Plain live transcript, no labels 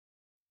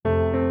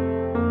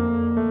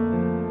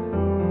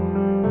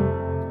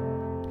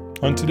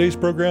On today's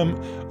program,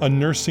 a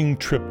nursing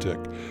triptych.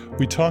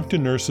 We talk to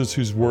nurses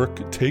whose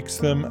work takes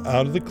them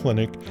out of the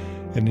clinic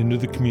and into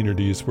the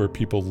communities where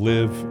people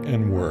live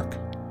and work.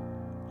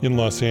 In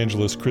Los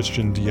Angeles,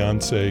 Christian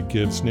Diance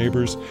gives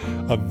neighbors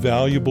a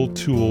valuable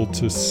tool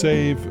to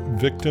save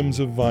victims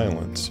of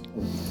violence.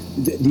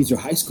 These are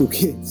high school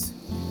kids.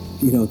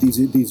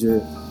 These are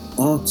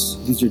aunts,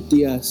 these are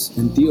tias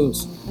and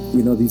tios.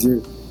 These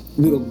are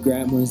little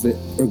grandmas that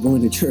are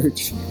going to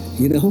church.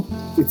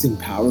 It's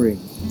empowering.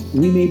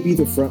 We may be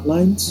the front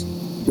lines,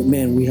 but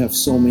man, we have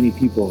so many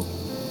people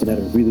that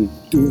are really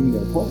doing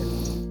their part.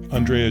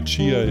 Andrea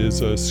Chia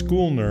is a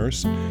school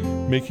nurse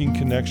making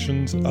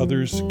connections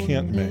others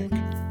can't make.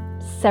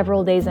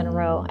 Several days in a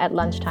row at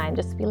lunchtime,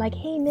 just to be like,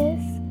 hey,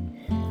 miss.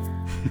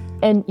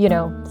 And,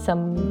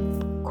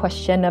 some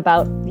question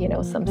about,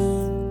 some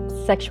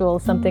sexual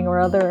something or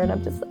other. And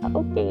I'm just,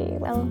 okay,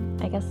 well,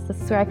 I guess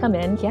this is where I come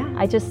in. Yeah,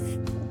 I just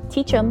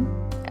teach them.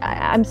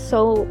 I'm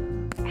so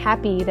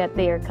happy that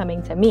they are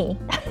coming to me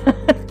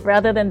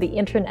rather than the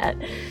internet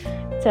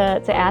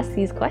to ask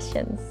these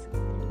questions.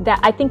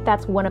 I think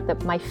that's one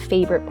of my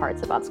favorite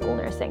parts about school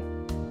nursing.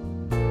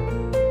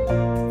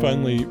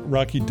 Finally,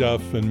 Rocky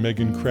Duff and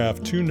Megan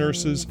Kraft, two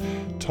nurses,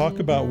 talk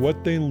about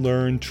what they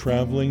learned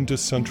traveling to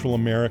Central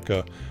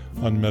America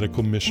on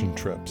medical mission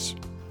trips.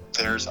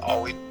 There's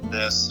always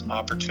this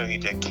opportunity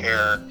to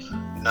care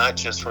not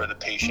just for the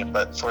patient,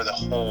 but for the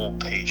whole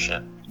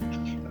patient.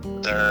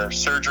 Their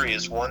surgery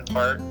is one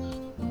part,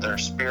 their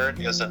spirit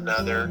is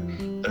another,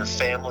 their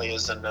family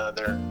is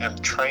another,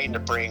 and trying to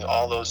bring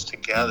all those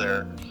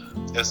together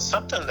is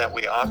something that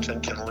we often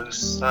can lose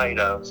sight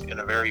of in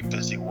a very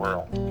busy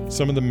world.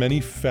 Some of the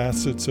many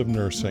facets of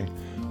nursing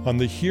on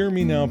the Hear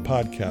Me Now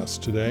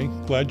podcast today.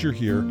 Glad you're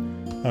here.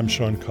 I'm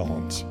Sean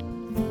Collins.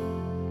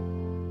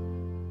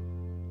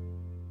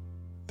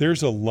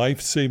 There's a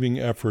life-saving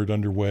effort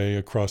underway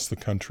across the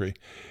country.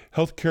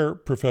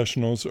 Healthcare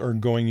professionals are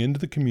going into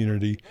the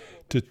community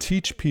to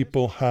teach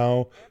people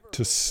how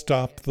to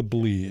stop the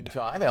bleed.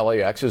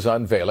 LAX is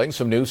unveiling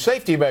some new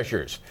safety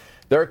measures.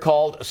 They're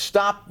called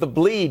Stop the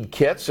Bleed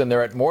kits, and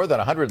they're at more than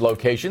 100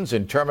 locations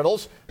in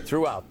terminals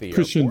throughout the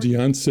Christian airport.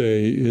 Diance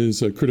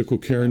is a critical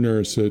care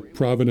nurse at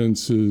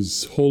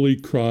Providence's Holy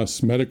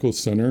Cross Medical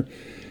Center,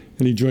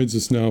 and he joins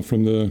us now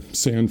from the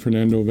San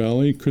Fernando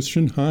Valley.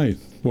 Christian, hi.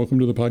 Welcome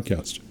to the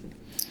podcast.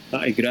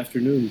 Hi, good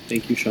afternoon.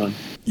 Thank you, Sean.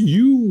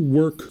 You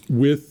work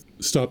with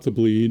Stop the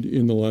Bleed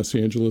in the Los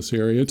Angeles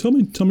area. Tell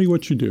me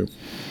what you do.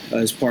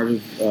 As part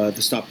of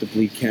the Stop the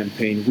Bleed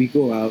campaign, we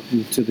go out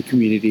into the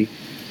community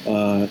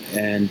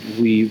and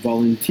we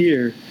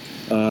volunteer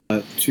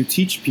to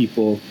teach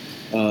people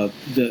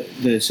the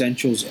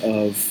essentials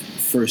of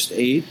first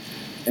aid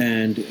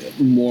and,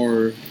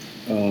 more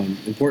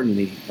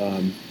importantly,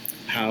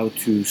 how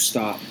to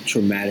stop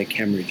traumatic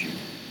hemorrhaging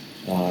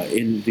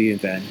in the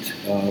event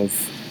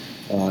of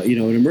an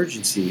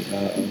emergency,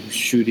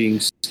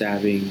 shootings,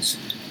 stabbings,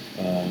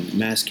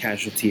 mass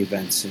casualty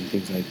events, and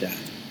things like that.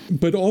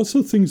 But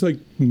also things like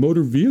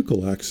motor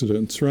vehicle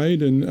accidents,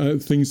 right?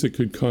 And things that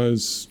could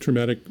cause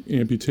traumatic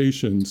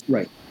amputations.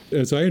 Right.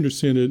 As I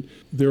understand it,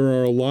 there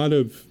are a lot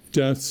of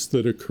deaths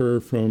that occur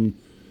from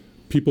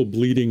people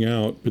bleeding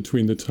out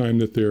between the time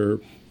that they're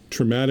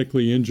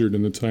traumatically injured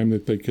and the time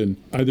that they can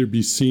either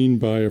be seen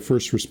by a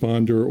first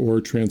responder or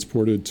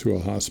transported to a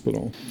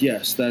hospital.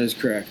 Yes, that is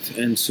correct.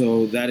 And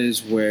so that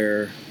is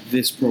where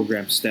this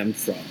program stemmed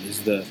from,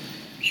 is the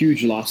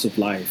huge loss of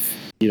life.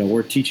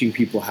 We're teaching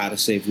people how to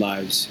save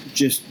lives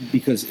just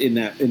because in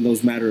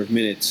those matter of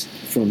minutes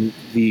from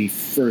the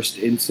first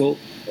insult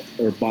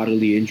or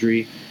bodily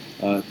injury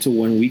to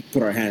when we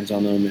put our hands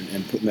on them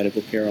and put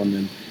medical care on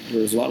them,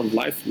 there's a lot of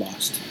life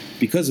lost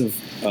because of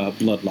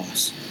blood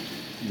loss.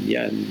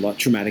 Yeah, and a lot of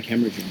traumatic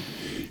hemorrhaging.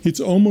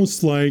 It's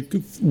almost like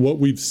what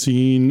we've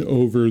seen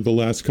over the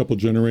last couple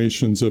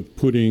generations of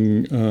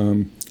putting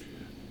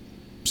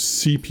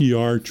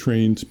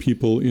CPR-trained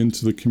people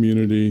into the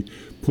community,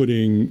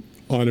 putting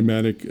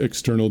automatic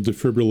external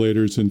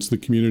defibrillators into the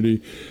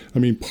community. I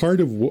mean, part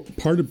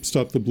of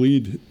Stop the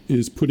Bleed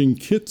is putting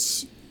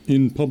kits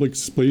in public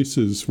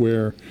spaces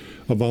where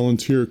a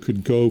volunteer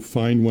could go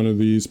find one of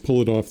these,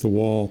 pull it off the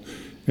wall,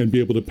 and be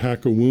able to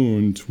pack a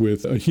wound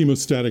with a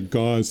hemostatic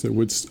gauze that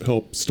would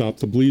help stop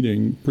the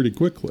bleeding pretty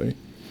quickly.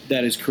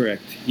 That is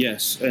correct,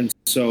 yes. And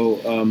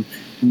so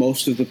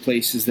most of the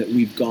places that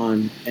we've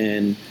gone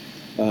and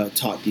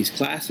taught these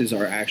classes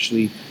are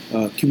actually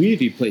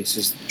community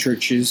places,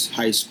 churches,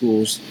 high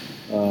schools,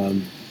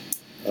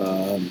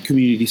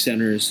 community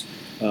centers,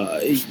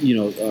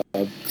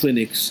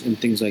 clinics and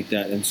things like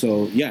that. And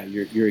so, yeah,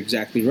 you're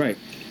exactly right.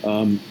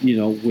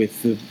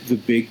 With the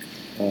big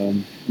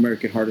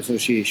American Heart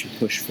Association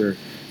push for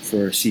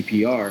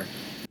CPR,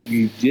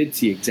 you did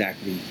see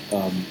exactly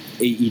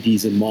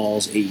AEDs in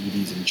malls,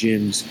 AEDs in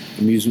gyms,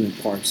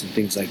 amusement parks, and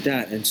things like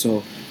that. And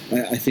so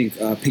I think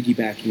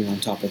piggybacking on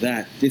top of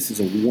that, this is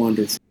a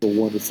wonderful,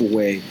 wonderful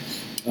way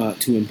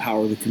to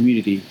empower the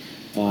community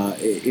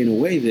in a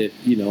way that,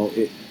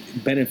 it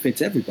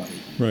benefits everybody.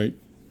 Right.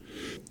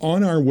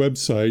 On our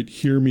website,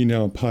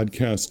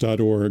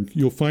 hearmenowpodcast.org,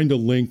 you'll find a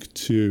link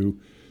to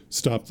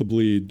Stop the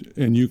Bleed,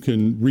 and you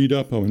can read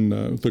up on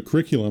the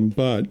curriculum.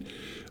 But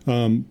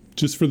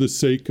just for the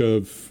sake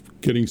of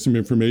getting some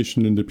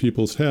information into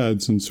people's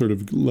heads and sort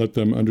of let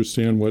them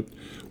understand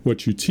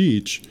what you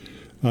teach,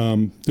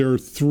 there are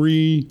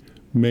three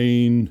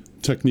main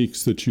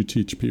techniques that you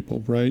teach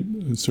people, right?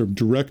 Sort of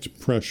direct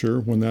pressure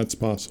when that's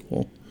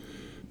possible,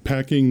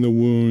 packing the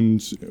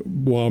wounds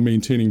while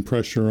maintaining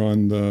pressure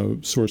on the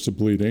source of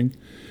bleeding,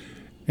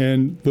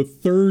 and the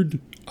third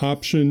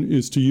option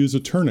is to use a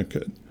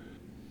tourniquet.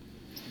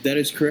 That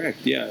is correct,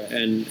 yeah.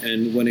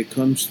 And when it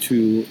comes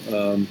to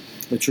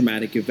a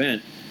traumatic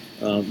event,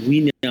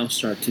 we now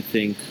start to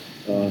think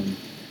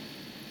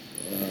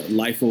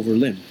life over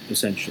limb,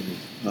 essentially.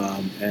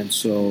 And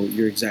so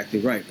you're exactly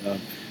right.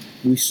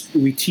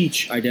 We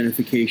teach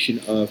identification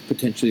of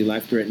potentially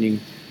life-threatening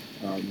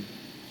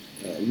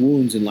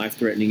wounds and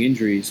life-threatening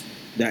injuries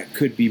that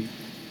could be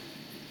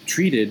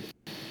treated,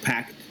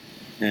 packed,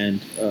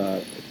 and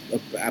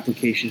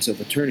applications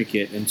of a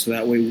tourniquet. And so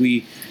that way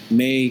we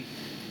may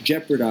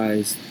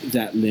jeopardize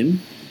that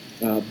limb,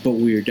 but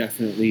we are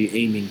definitely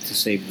aiming to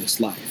save this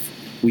life.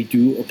 We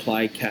do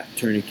apply CAT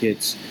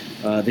tourniquets.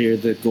 They're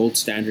the gold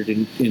standard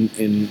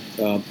in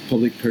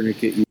public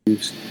tourniquet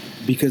use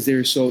because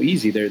they're so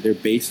easy. They're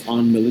based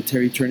on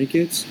military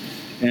tourniquets,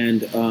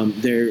 and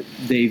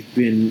they've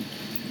been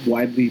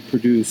widely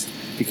produced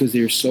because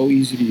they're so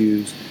easy to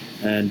use,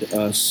 and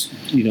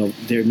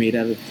they're made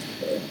out of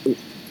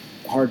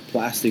hard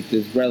plastic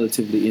that's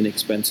relatively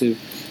inexpensive,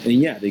 and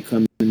yeah, they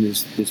come in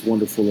this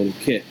wonderful little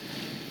kit.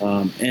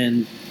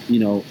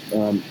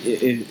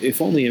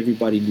 If only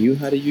everybody knew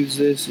how to use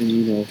this,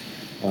 and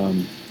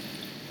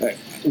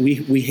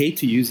we hate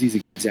to use these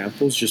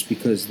examples just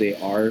because they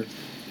are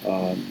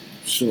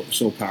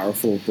so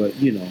powerful, but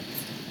the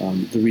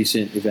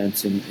recent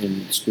events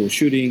in school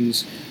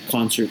shootings,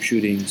 concert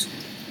shootings,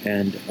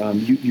 and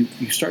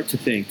you start to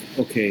think,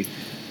 okay,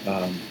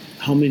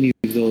 how many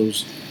of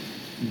those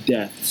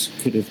deaths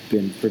could have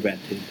been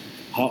prevented?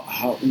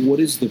 What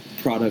is the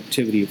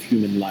productivity of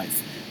human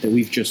life that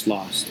we've just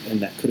lost and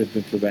that could have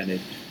been prevented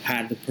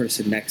had the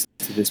person next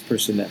to this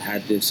person that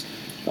had this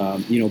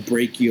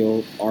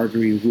brachial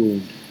artery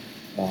wound,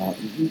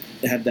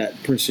 had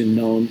that person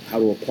known how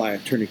to apply a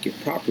tourniquet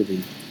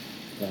properly,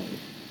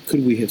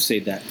 could we have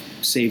saved that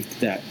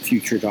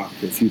future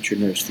doctor, future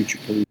nurse, future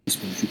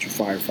policeman, future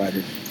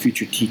firefighter,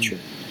 future teacher?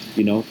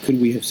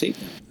 Could we have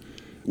saved them?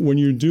 When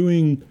you're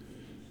doing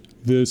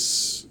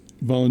this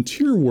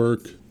volunteer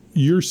work,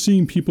 you're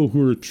seeing people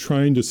who are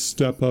trying to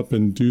step up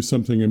and do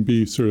something and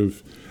be sort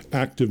of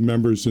active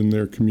members in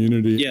their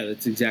community. Yeah,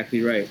 that's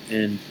exactly right.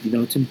 And,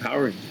 it's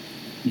empowering.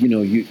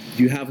 You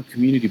have a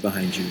community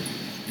behind you,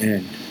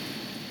 and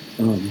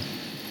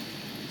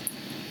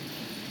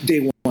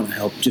they want to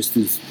help just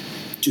as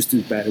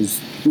bad as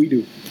we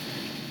do.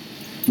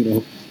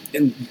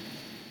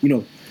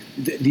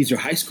 These are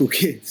high school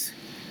kids.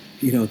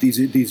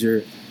 These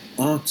are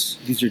aunts,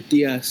 these are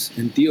tias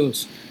and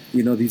tios.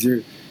 These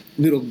are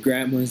little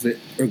grandmas that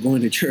are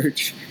going to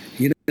church,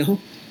 and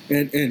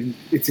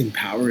it's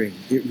empowering.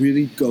 It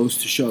really goes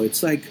to show.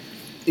 It's like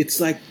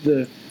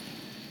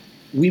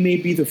we may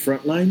be the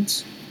front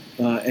lines,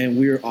 and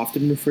we are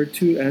often referred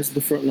to as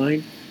the front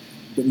line,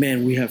 but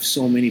man, we have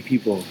so many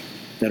people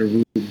that are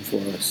rooting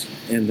for us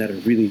and that are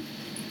really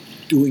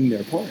doing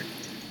their part.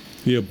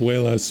 The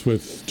abuelas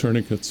with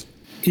tourniquets.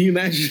 Can you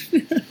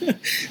imagine?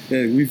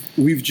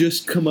 We've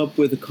just come up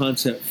with a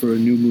concept for a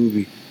new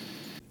movie.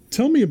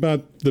 Tell me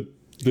about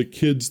the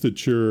kids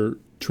that you're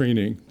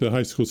training, the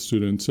high school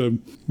students.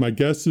 My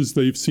guess is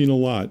they've seen a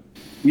lot.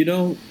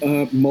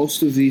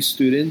 Most of these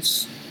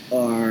students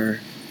are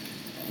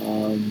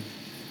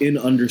in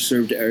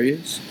underserved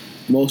areas.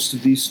 Most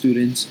of these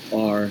students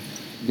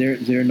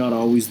they're not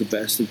always the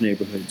best of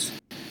neighborhoods.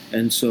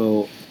 And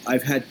so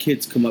I've had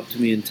kids come up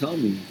to me and tell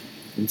me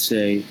and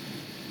say,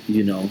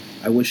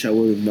 I wish I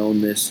would have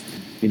known this,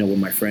 when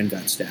my friend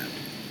got stabbed.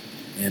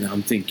 And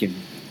I'm thinking,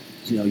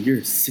 you're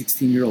a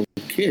 16-year-old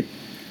kid.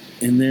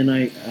 And then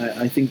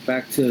I think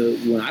back to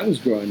when I was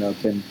growing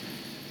up and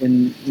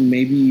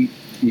maybe,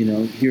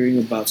 hearing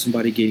about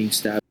somebody getting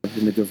stabbed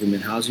in the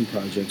government housing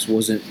projects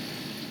wasn't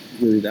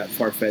really that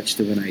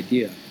far-fetched of an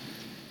idea.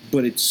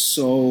 But it's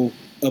so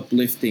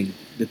uplifting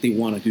that they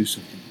want to do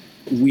something.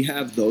 We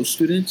have those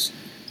students,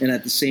 and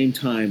at the same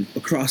time,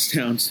 across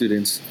town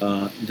students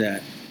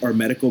that are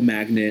medical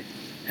magnet,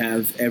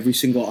 have every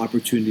single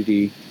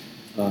opportunity,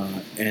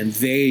 and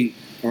they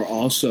are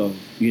also,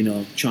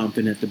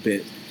 chomping at the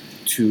bit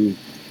to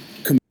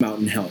come out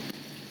and help.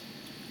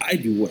 I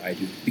do what I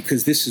do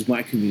because this is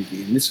my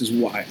community, and this is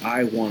why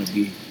I want to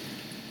be,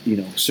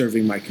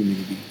 serving my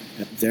community.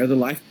 They're the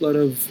lifeblood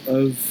of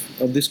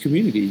this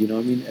community.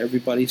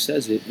 Everybody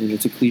says it, and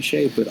it's a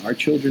cliche, but our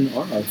children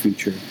are our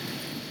future,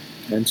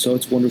 and so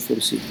it's wonderful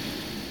to see.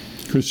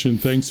 Christian,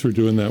 thanks for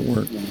doing that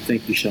work.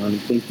 Thank you, Sean,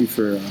 and thank you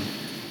for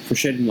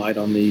shedding light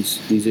on these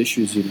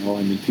issues.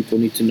 People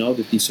need to know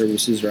that these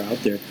services are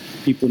out there.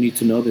 People need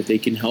to know that they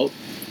can help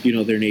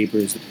their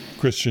neighbors.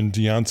 Christian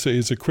Dianse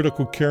is a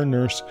critical care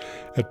nurse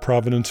at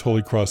Providence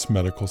Holy Cross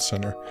Medical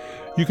Center.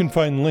 You can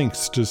find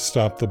links to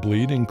Stop the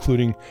Bleed,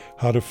 including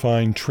how to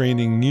find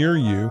training near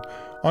you,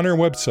 on our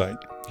website,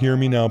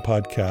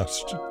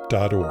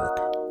 hearmenowpodcast.org.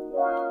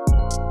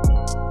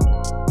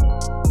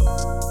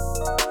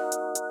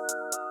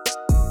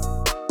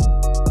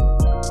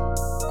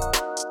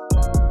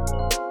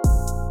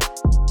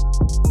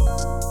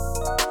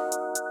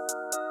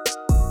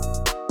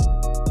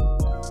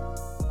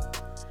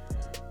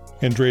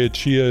 Andrea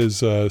Chia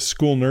is a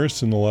school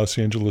nurse in the Los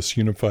Angeles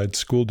Unified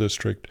School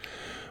District.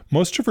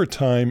 Most of her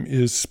time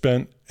is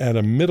spent at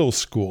a middle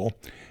school,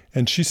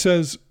 and she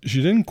says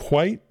she didn't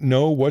quite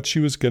know what she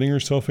was getting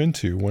herself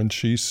into when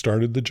she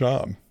started the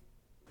job.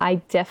 I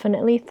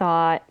definitely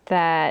thought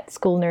that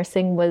school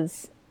nursing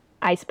was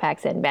ice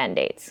packs and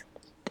Band-Aids.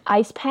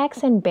 Ice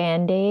packs and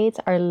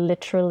Band-Aids are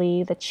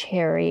literally the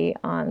cherry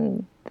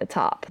on the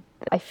top.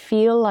 I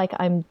feel like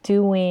I'm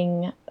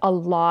doing a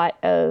lot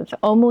of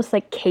almost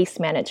like case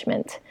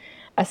management,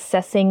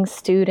 assessing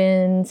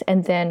students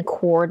and then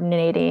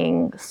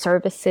coordinating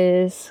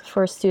services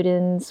for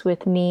students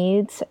with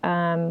needs,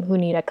 who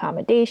need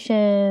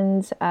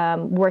accommodations,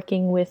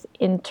 working with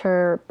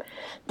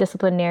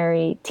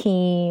interdisciplinary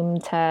team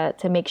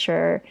to make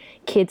sure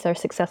kids are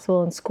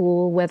successful in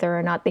school, whether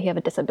or not they have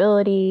a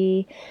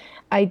disability.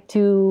 I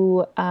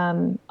do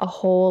a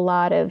whole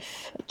lot of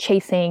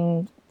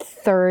chasing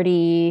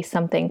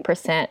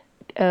 30-something%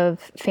 of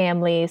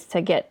families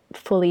to get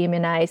fully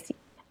immunized.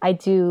 I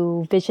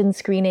do vision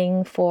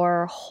screening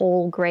for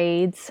whole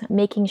grades,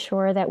 making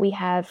sure that we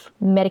have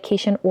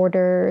medication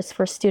orders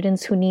for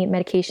students who need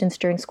medications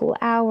during school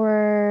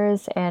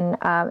hours, and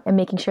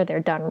making sure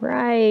they're done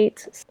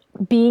right.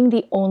 Being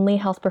the only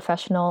health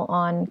professional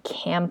on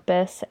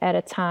campus at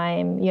a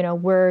time,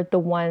 we're the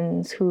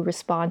ones who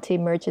respond to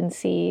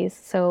emergencies.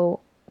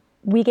 So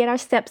we get our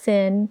steps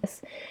in.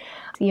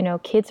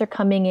 Kids are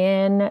coming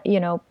in,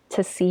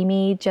 to see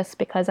me just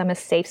because I'm a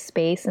safe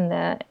space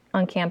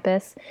on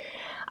campus.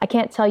 I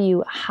can't tell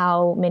you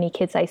how many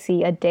kids I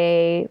see a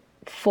day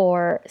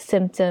for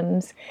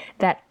symptoms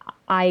that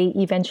I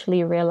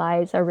eventually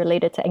realize are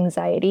related to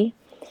anxiety.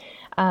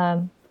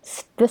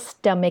 The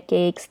stomach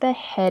aches, the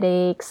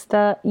headaches,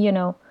 the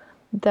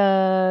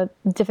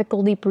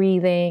difficulty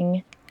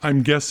breathing.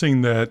 I'm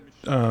guessing that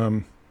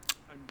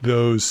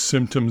those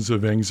symptoms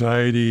of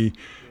anxiety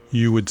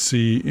you would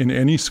see in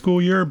any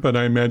school year, but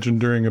I imagine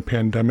during a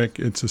pandemic,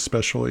 it's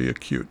especially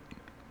acute.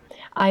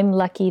 I'm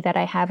lucky that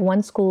I have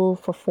one school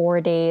for 4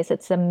 days.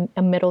 It's a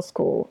middle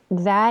school.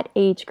 That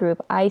age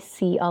group, I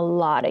see a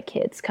lot of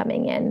kids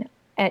coming in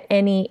on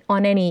any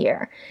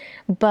year.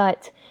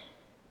 But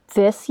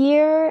this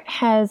year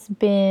has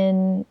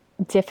been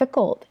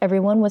difficult.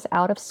 Everyone was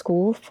out of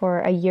school for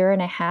a year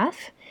and a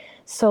half.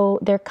 So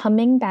they're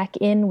coming back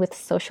in with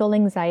social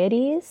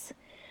anxieties,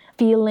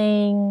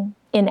 feeling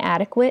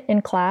inadequate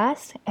in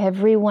class.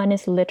 Everyone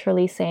is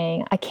literally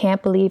saying, I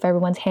can't believe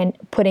everyone's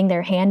putting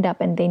their hand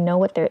up and they know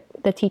what the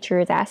teacher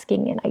is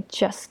asking, and I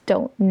just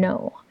don't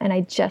know. And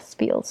I just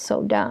feel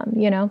so dumb,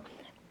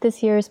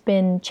 This year's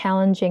been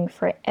challenging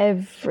for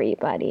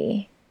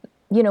everybody.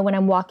 When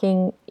I'm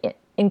walking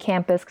in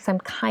campus, because I'm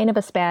kind of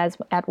a spaz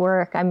at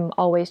work, I'm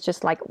always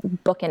just like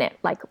booking it,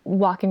 like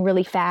walking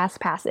really fast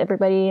past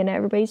everybody, and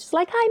everybody's just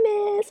like,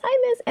 hi, miss.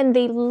 And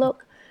they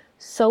look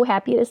so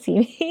happy to see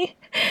me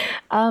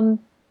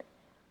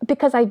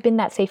because I've been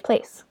that safe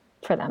place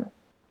for them.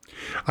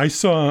 I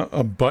saw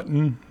a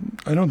button.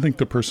 I don't think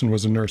the person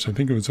was a nurse. I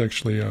think it was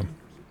actually a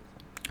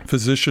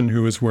physician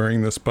who was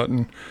wearing this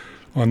button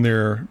on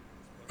their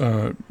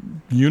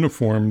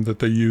uniform that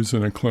they use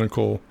in a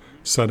clinical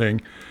setting.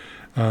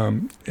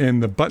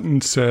 And the button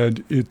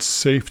said, "It's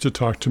safe to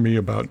talk to me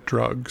about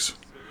drugs,"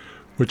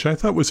 which I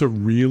thought was a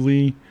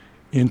really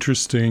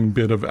interesting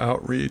bit of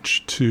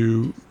outreach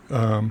to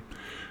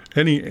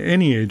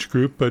any age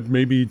group, but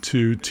maybe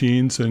to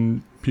teens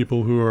and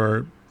people who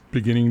are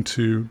beginning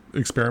to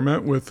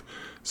experiment with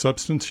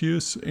substance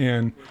use.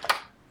 And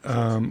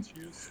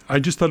I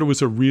just thought it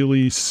was a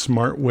really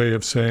smart way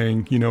of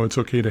saying, it's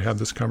okay to have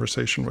this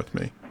conversation with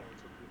me.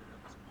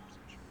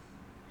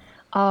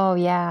 Oh,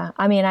 yeah.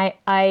 I mean,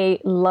 I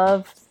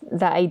love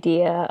the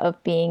idea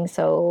of being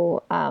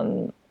so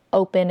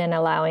open and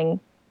allowing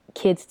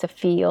kids to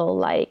feel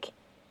like,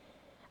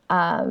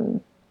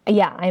 I'm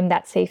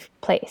that safe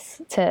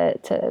place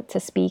to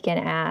speak and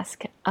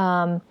ask.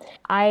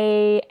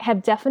 I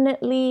have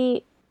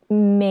definitely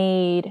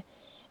made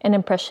an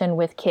impression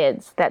with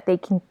kids that they've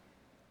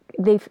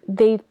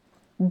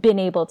been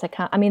able to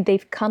come. I mean,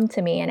 they've come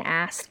to me and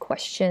asked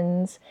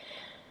questions.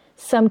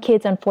 Some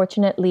kids,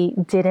 unfortunately,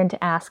 didn't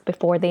ask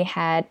before they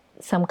had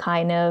some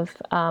kind of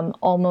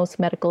almost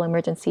medical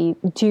emergency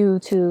due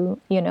to,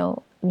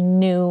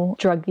 new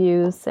drug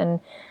use, and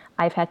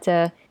I've had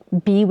to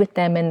be with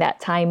them in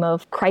that time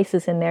of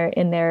crisis in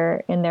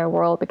their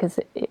world, because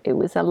it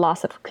was a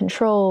loss of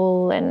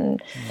control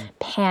and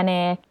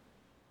panic.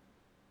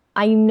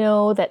 I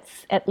know that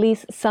at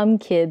least some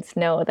kids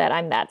know that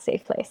I'm that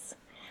safe place.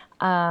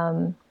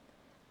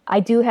 I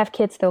do have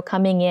kids though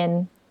coming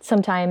in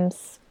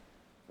sometimes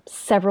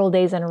several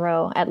days in a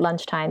row at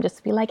lunchtime just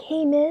to be like,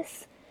 hey,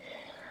 miss.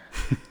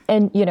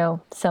 And,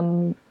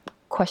 some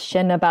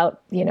question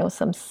about,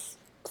 some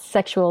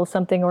sexual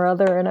something or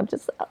other. And I'm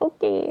just,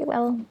 okay,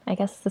 well, I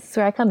guess this is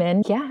where I come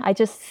in. Yeah, I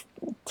just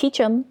teach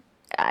them.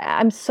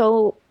 I'm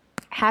so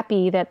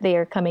happy that they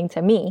are coming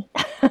to me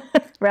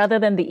rather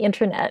than the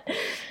internet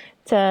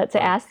to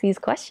ask these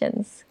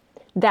questions.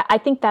 I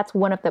think that's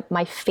one of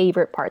my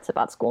favorite parts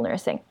about school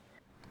nursing.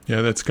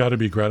 Yeah, that's got to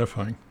be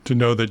gratifying to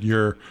know that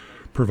you're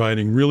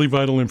providing really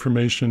vital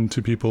information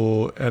to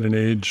people at an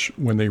age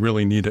when they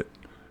really need it.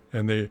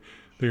 And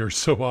they are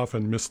so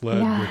often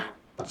misled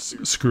with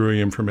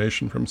screwy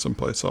information from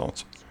someplace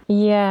else.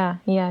 Yeah,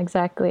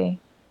 exactly.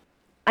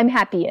 I'm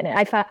happy in it.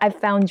 I've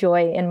found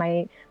joy in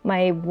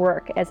my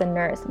work as a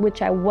nurse,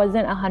 which I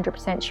wasn't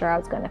 100% sure I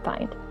was going to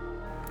find.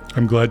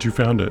 I'm glad you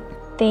found it.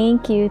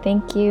 Thank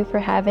you for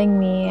having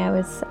me.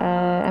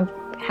 I'm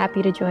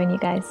happy to join you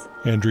guys.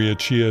 Andrea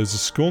Chia is a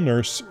school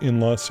nurse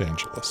in Los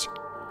Angeles.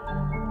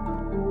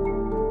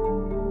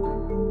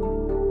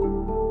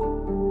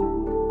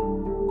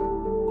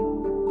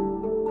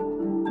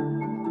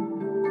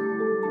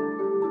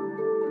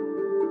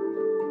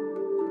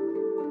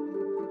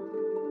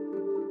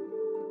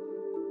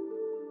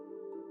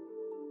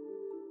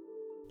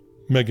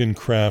 Megan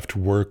Kraft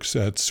works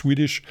at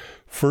Swedish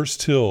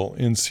First Hill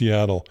in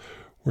Seattle,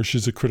 where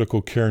she's a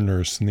critical care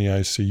nurse in the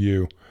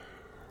ICU.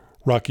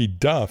 Rocky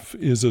Duff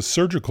is a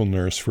surgical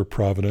nurse for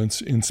Providence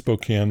in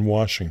Spokane,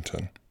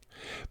 Washington.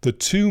 The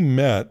two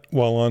met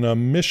while on a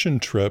mission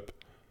trip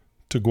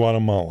to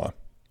Guatemala.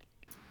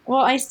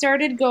 Well, I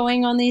started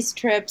going on these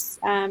trips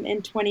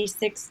in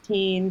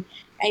 2016.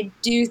 I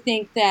do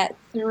think that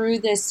through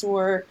this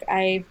work,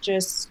 I've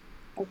just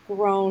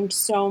grown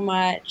so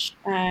much.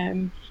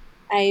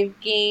 I've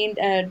gained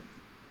a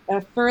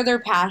further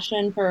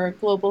passion for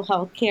global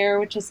healthcare,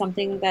 which is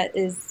something that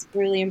is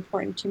really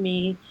important to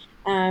me,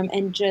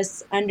 and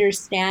just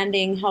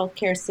understanding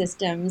healthcare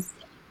systems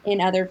in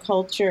other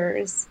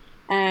cultures.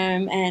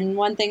 And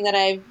one thing that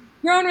I've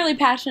grown really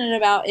passionate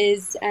about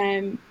is,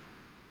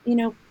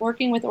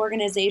 working with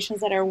organizations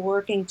that are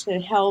working to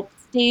help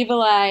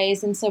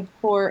stabilize and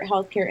support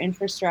healthcare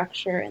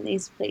infrastructure in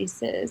these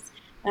places.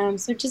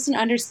 So just an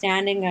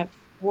understanding of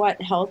what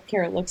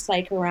healthcare looks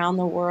like around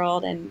the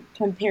world in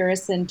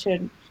comparison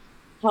to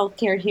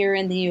healthcare here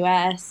in the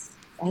U.S.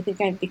 I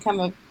think I've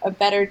become a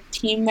better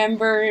team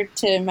member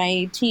to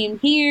my team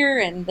here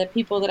and the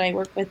people that I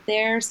work with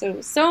there.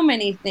 So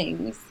many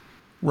things.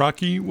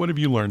 Rocky, what have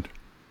you learned?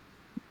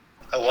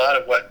 A lot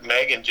of what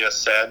Megan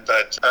just said,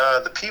 but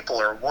the people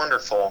are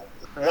wonderful.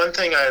 One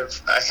thing I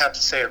have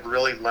to say I've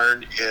really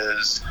learned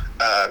is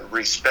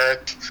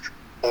respect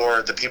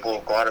for the people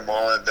of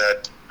Guatemala,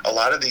 that a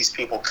lot of these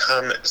people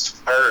come as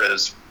far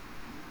as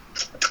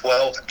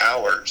 12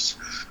 hours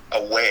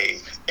away,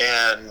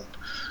 and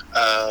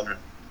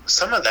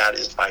some of that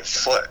is by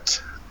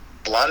foot.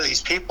 A lot of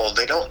these people,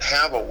 they don't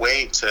have a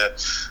way to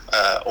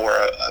or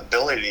a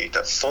ability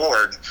to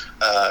afford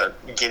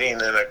getting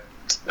in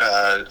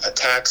a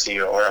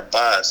taxi or a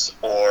bus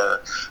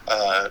or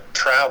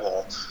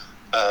travel.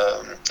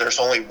 There's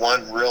only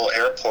one real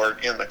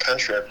airport in the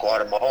country of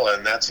Guatemala,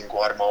 and that's in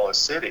Guatemala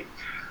City.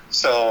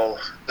 So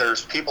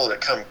there's people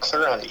that come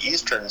clear on the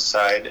eastern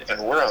side,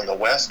 and we're on the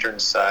western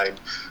side,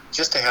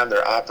 just to have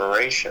their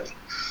operation.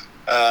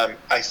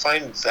 I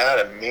find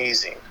that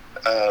amazing.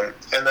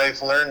 And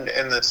I've learned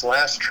in this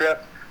last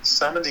trip,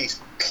 some of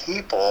these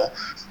people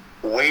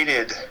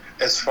waited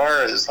as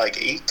far as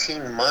like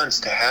 18 months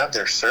to have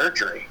their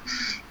surgery.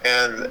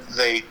 And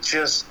they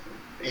just,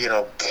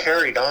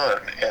 carried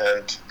on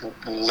and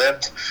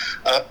lived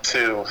up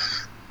to,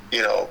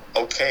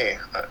 okay,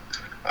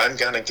 I'm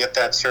going to get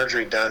that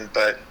surgery done,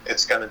 but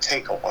it's going to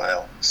take a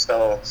while.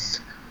 So,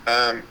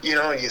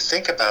 you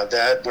think about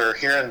that. We're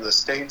here in the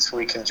States,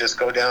 we can just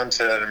go down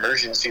to an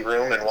emergency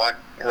room and walk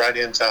right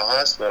into a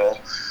hospital.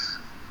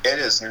 It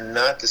is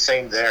not the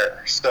same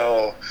there.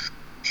 So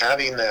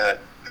having that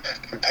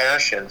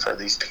compassion for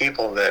these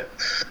people that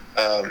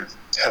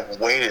have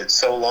waited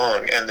so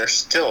long, and there's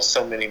still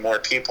so many more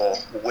people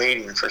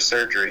waiting for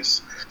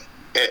surgeries,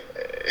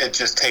 it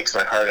just takes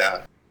my heart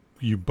out.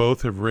 You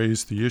both have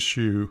raised the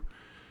issue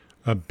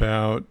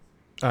about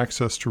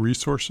access to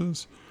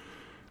resources.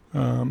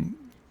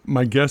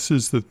 My guess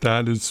is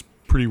that is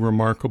pretty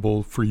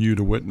remarkable for you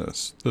to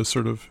witness, the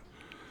sort of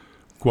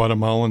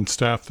Guatemalan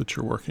staff that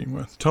you're working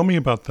with. Tell me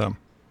about them.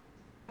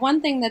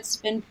 One thing that's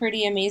been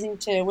pretty amazing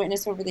to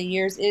witness over the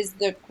years is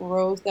the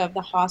growth of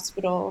the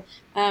hospital.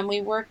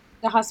 The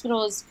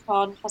hospital is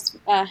called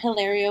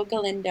Hilario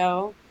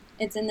Galindo.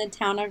 It's in the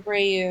town of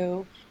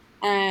Rayu.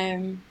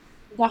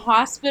 The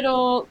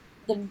hospital,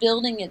 the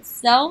building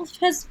itself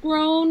has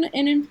grown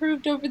and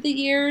improved over the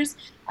years,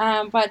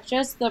 but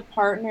just the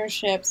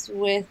partnerships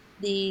with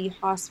the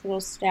hospital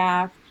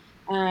staff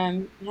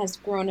has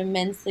grown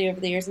immensely over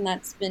the years, and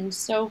that's been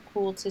so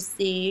cool to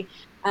see.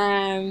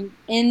 In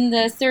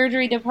the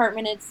surgery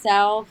department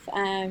itself,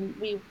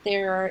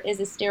 there is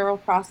a sterile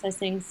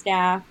processing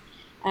staff,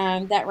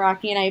 that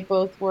Rocky and I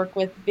both work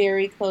with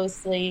very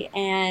closely,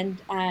 and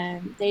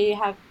they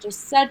have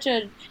just such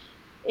a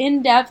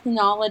in-depth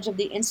knowledge of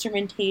the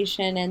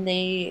instrumentation, and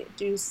they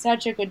do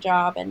such a good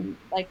job. And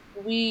like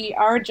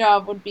our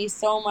job would be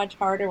so much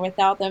harder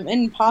without them,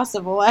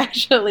 impossible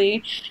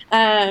actually.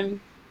 And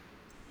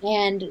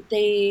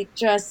they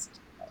just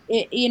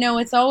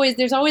it's always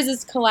there's always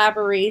this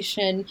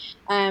collaboration.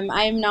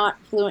 I'm not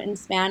fluent in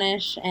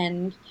Spanish,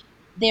 and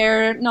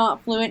they're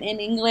not fluent in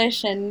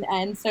English,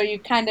 and so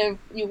you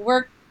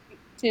work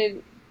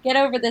to get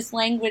over this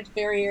language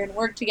barrier and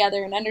work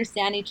together and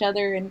understand each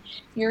other, and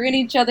you're in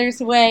each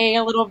other's way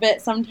a little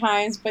bit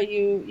sometimes, but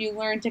you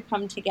learn to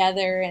come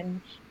together,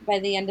 and by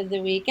the end of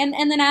the week, and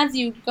then as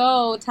you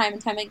go time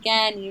and time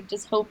again, you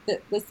just hope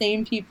that the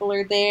same people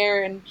are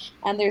there, and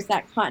there's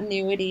that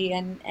continuity,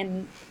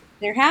 and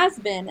there has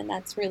been, and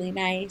that's really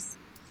nice.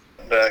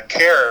 The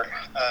care,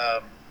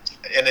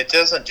 and it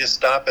doesn't just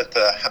stop at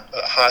the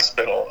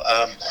hospital.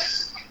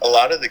 A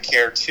lot of the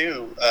care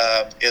too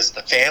is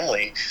the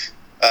family,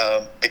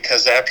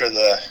 because after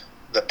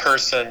the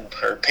person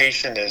or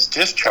patient is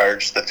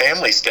discharged, the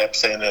family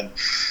steps in and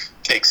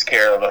takes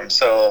care of them.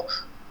 So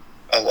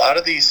a lot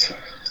of these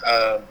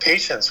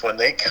patients, when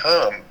they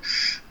come,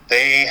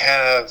 they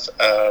have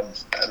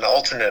an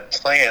alternate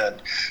plan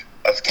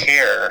of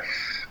care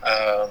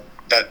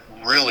that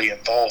really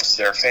involves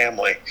their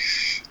family.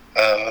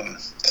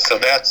 So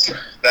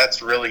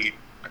that's really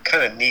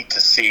kind of neat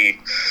to see.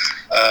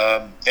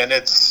 And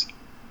it's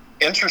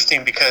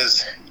interesting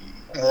because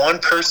one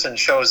person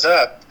shows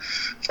up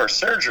for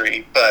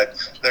surgery, but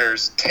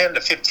there's 10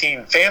 to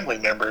 15 family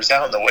members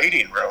out in the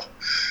waiting room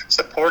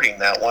supporting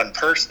that one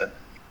person.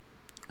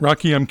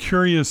 Rocky, I'm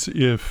curious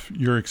if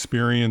your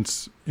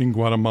experience in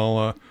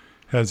Guatemala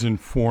has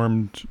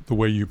informed the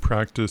way you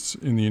practice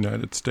in the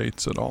United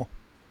States at all.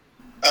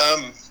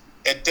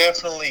 It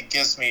definitely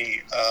gives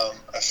me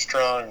a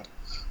strong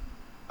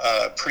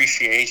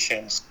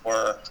appreciation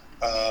for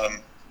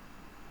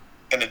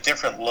and a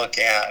different look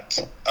at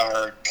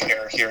our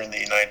care here in the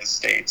United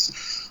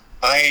States.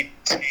 I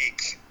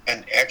take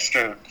an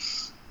extra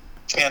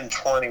 10,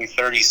 20,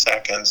 30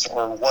 seconds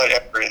or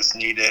whatever is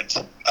needed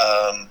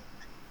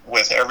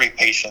with every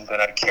patient that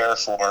I care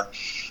for,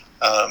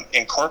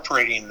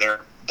 incorporating their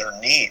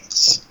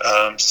needs.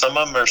 Some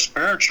of them are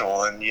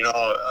spiritual, and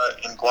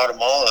in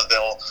Guatemala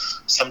they'll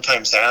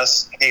sometimes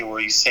ask, "Hey, will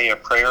you say a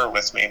prayer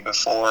with me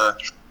before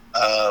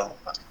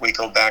we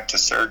go back to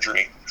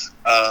surgery?"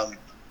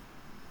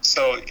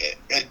 So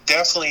it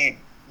definitely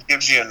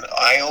gives you an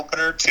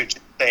eye-opener to just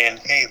saying,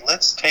 "Hey,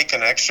 let's take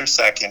an extra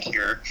second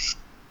here.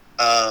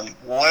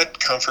 What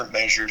comfort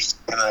measures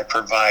can I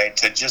provide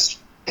to just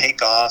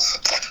take off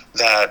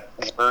that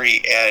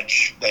worry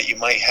edge that you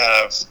might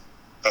have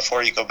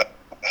before you go back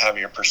to have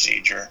your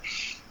procedure?"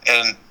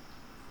 And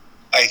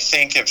I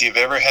think if you've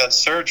ever had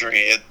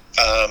surgery,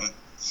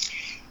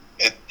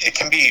 it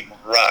can be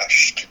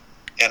rushed,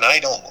 and I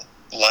don't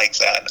like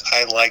that.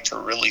 I like to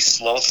really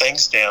slow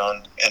things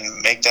down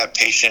and make that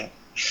patient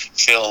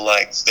feel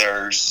like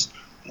there's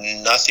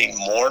nothing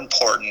more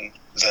important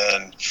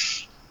than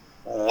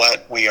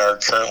what we are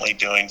currently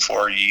doing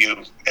for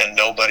you and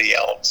nobody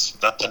else.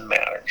 Nothing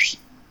matters.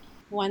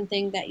 One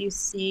thing that you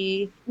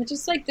see,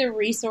 just like the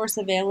resource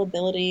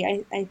availability,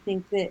 I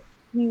think that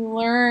you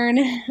learn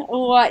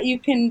what you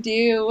can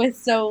do with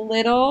so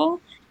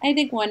little. I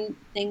think one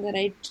thing that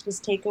I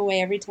just take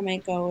away every time I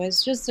go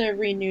is just a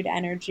renewed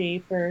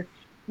energy for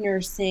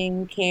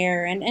nursing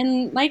care.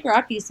 And like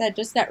Rocky said,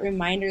 just that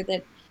reminder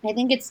that I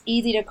think it's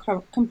easy to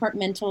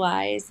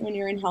compartmentalize when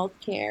you're in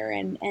healthcare,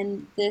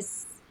 and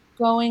this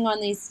going on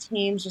these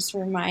teams just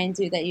reminds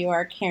you that you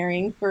are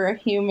caring for a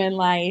human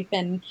life,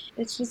 and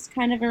it's just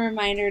kind of a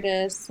reminder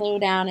to slow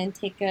down and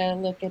take a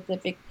look at the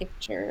big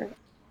picture.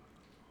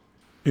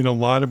 In a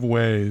lot of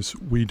ways,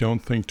 we don't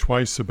think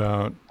twice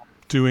about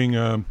doing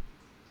a,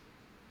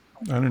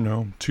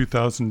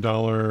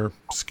 $2,000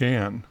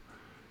 scan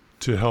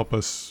to help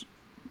us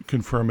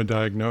confirm a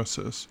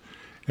diagnosis.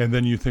 And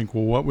then you think,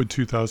 well, what would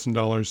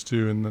 $2,000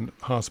 do in the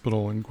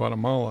hospital in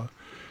Guatemala?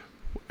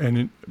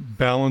 And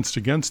balanced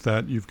against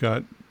that, you've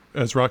got,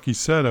 as Rocky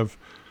said, of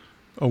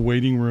a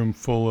waiting room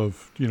full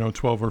of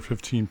 12 or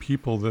 15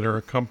 people that are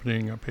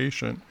accompanying a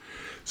patient.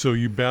 So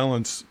you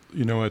balance a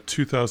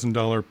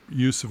 $2,000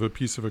 use of a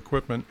piece of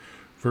equipment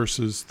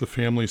versus the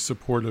family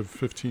support of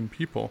 15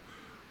 people.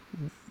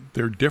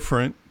 They're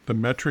different. The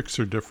metrics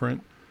are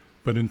different,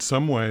 but in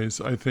some ways,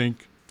 I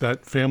think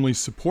that family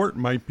support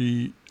might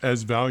be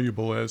as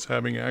valuable as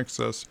having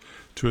access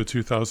to a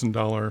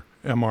 $2,000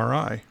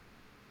 MRI.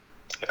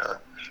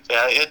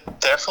 Yeah, it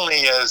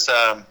definitely is.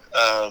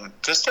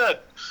 Just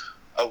it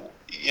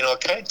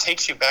kind of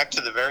takes you back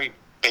to the very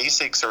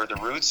basics or the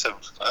roots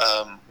of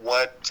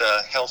what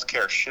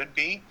healthcare should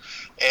be.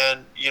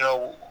 And,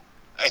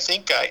 I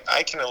think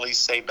I can at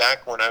least say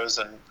back when I was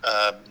a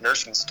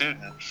nursing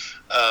student,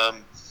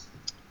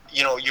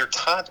 you're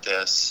taught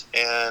this,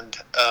 and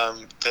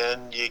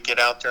then you get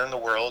out there in the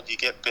world, you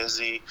get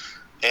busy,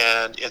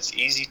 and it's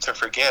easy to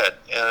forget.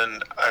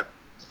 And I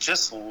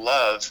just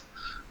love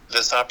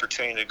this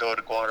opportunity to go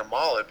to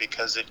Guatemala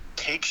because it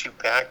takes you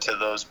back to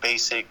those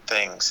basic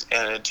things,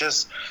 and it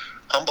just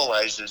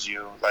humblizes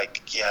you.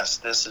 Like, yes,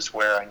 this is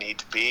where I need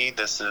to be.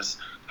 This is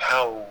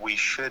how we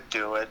should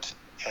do it,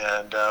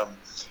 and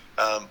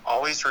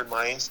always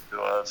reminds you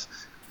of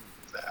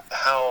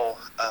how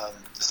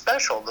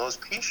special those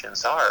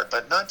patients are.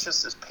 But not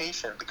just as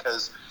patient,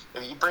 because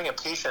if you bring a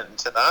patient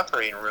into the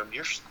operating room,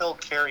 you're still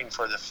caring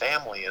for the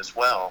family as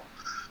well.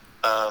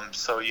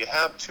 So you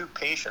have two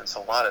patients a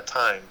lot of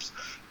times.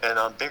 And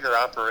on bigger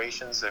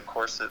operations, of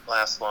course, it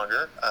lasts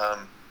longer.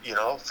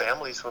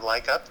 Families would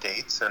like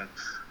updates, and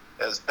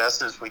as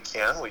best as we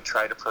can, we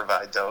try to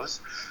provide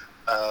those.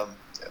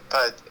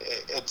 But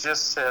it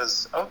just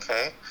says,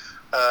 okay,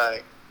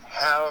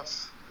 have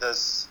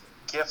this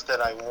gift that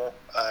I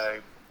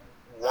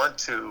want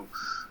to,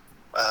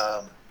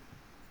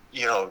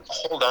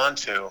 hold on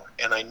to,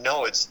 and I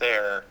know it's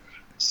there.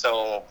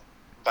 So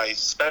by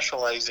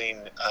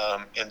specializing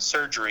in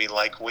surgery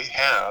like we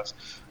have,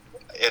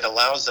 it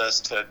allows us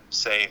to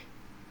say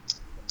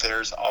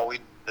there's always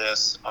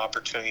this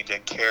opportunity to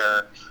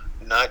care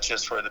not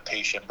just for the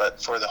patient, but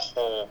for the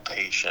whole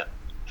patient.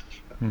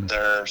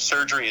 Their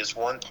surgery is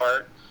one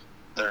part,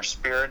 their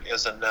spirit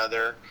is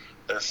another,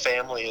 their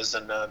family is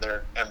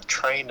another, and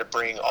trying to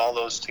bring all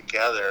those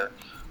together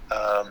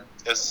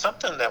is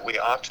something that we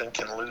often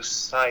can lose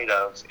sight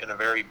of in a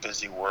very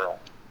busy world.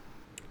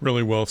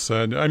 Really well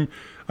said.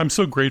 I'm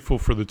so grateful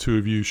for the two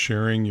of you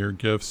sharing your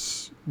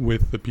gifts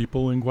with the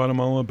people in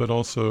Guatemala, but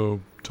also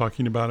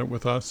talking about it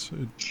with us.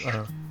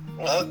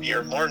 Well,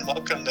 you're more than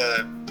welcome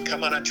to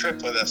come on a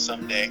trip with us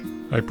someday.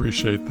 I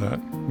appreciate that.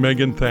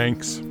 Megan,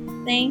 thanks.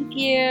 Thank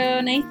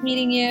you. Nice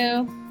meeting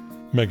you.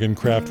 Megan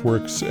Kraft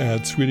works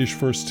at Swedish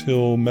First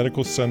Hill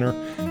Medical Center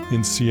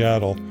in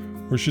Seattle,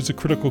 where she's a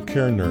critical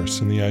care nurse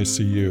in the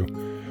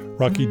ICU.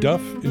 Rocky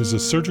Duff is a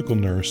surgical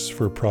nurse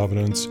for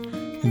Providence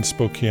in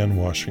Spokane,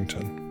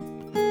 Washington.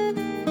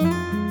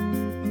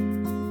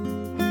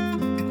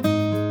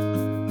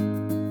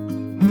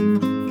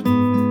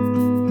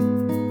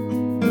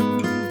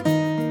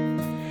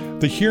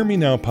 The Hear Me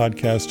Now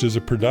podcast is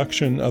a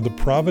production of the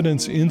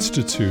Providence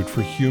Institute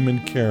for Human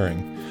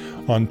Caring,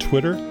 on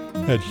Twitter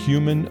at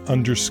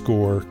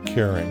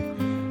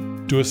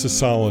human_caring. Do us a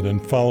solid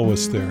and follow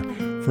us there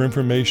for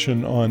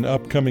information on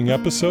upcoming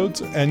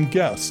episodes and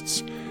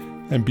guests.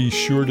 And be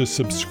sure to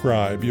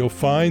subscribe. You'll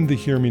find the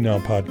Hear Me Now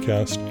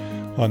podcast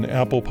on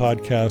Apple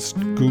Podcasts,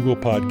 Google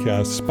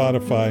Podcasts,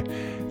 Spotify,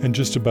 and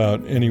just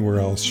about anywhere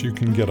else you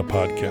can get a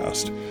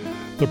podcast.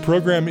 The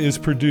program is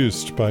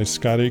produced by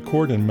Scott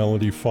Acord and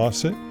Melody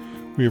Fawcett.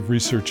 We have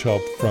research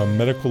help from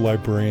medical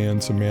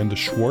librarians Amanda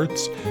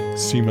Schwartz,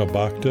 Seema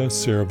Bhakta,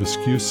 Sarah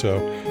Viscuso,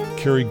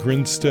 Carrie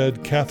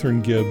Grinstead,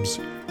 Catherine Gibbs,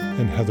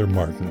 and Heather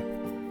Martin.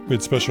 We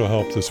had special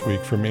help this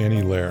week from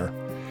Annie Lair.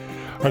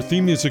 Our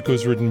theme music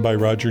was written by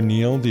Roger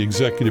Neal. The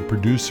executive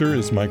producer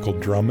is Michael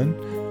Drummond.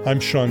 I'm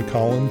Sean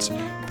Collins.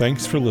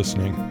 Thanks for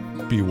listening.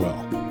 Be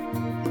well.